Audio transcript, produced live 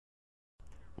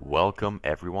Welcome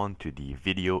everyone to the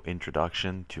video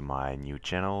introduction to my new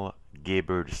channel,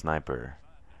 GaberTheSniper.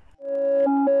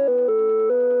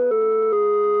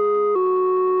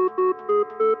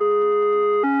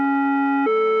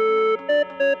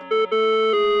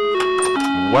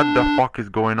 What the fuck is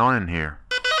going on in here?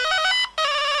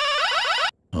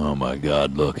 Oh my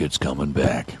god, look, it's coming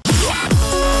back.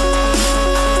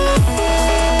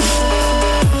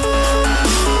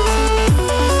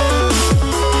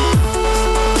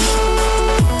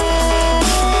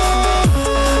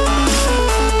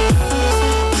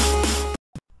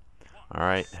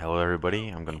 Alright, hello everybody,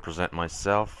 I'm going to present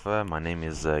myself. My name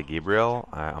is Gabriel.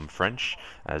 I'm French,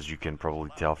 as you can probably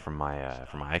tell from my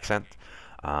accent.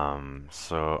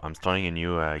 So I'm starting a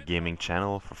new gaming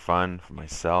channel for fun, for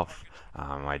myself.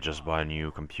 I just bought a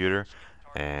new computer,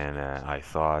 and I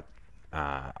thought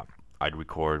I'd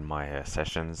record my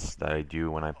sessions that I do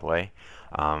when I play.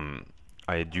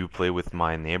 I do play with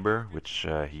my neighbor, which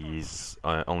he's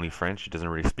only French. He doesn't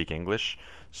really speak English,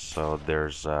 so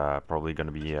there's probably going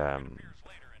to be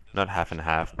not half and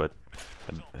half, but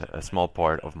a small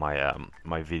part of my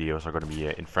my videos are going to be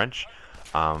in French.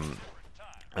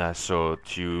 So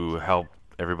to help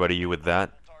everybody with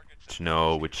that, to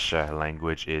know which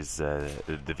language is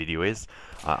the video is,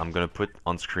 I'm gonna put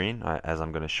on screen, as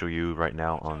I'm gonna show you right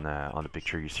now on the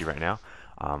picture you see right now,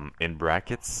 in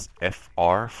brackets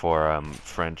FR for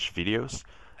French videos,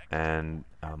 and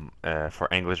for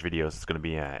English videos it's gonna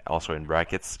be also in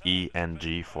brackets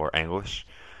ENG for English.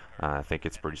 I think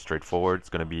it's pretty straightforward. It's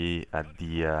gonna be at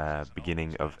the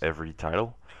beginning of every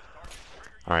title.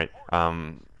 All right.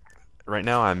 Right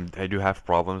now I do have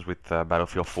problems with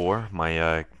Battlefield 4.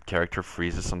 My character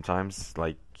freezes sometimes.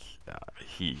 Like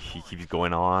he keeps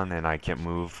going on, and I can't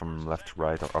move from left to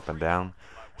right or up and down.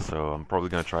 So I'm probably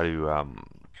gonna try to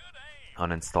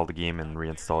uninstall the game and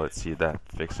reinstall it. See if that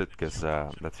fixes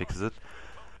it,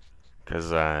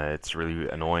 because it's really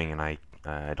annoying, and I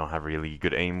don't have really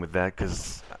good aim with that,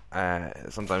 because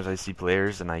sometimes I see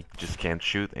players and I just can't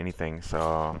shoot anything.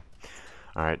 So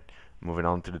alright, moving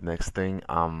on to the next thing.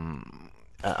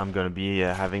 I'm gonna be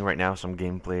having right now some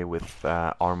gameplay with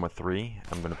Arma 3.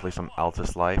 I'm gonna play some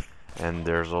Altus Life, and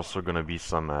there's also gonna be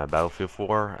some Battlefield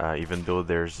 4. Even though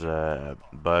there's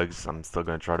bugs, I'm still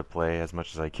gonna try to play as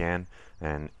much as I can,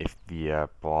 and if the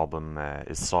problem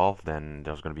is solved, then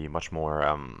there's gonna be much more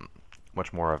of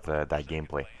that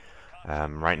gameplay.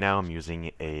 Right now I'm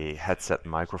using a headset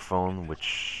microphone,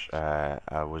 which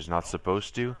I was not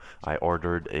supposed to. I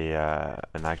ordered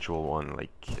an actual one,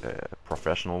 like a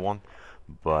professional one,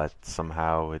 but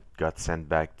somehow it got sent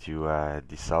back to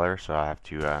the seller, so I have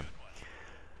to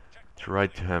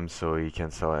write to him so he can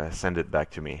send it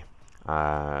back to me.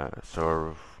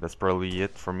 So that's probably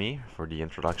it for me for the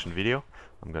introduction video.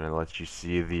 I'm gonna let you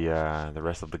see the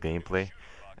rest of the gameplay.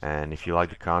 And if you like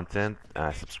the content,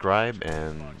 subscribe,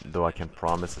 and though I can't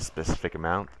promise a specific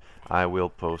amount, I will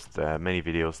post many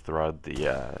videos throughout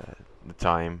the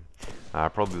time,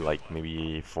 probably like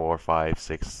maybe 4, 5,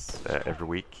 6 every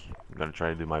week. I'm gonna try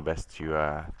to do my best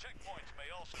to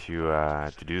do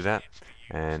that.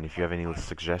 And if you have any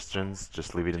suggestions,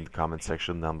 just leave it in the comment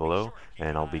section down below,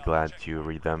 and I'll be glad to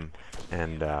read them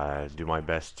and do my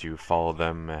best to follow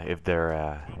them if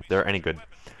they're any good.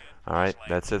 Alright,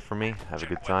 that's it for me. Have a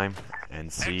good time,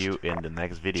 and see you in the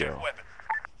next video.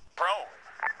 Prone.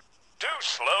 Too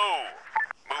slow.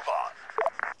 Move on.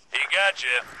 He got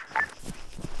you.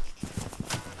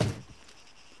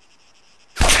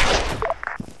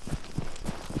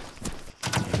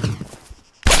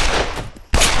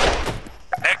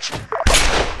 Next.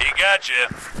 He got you.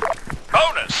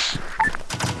 Bonus.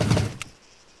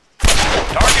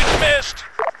 Target missed.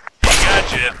 He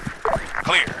got you.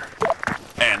 Clear.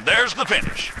 And there's the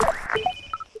finish.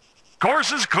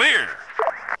 Course is clear.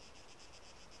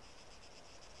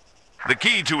 The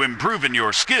key to improving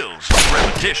your skills is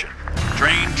repetition.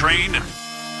 Train, train,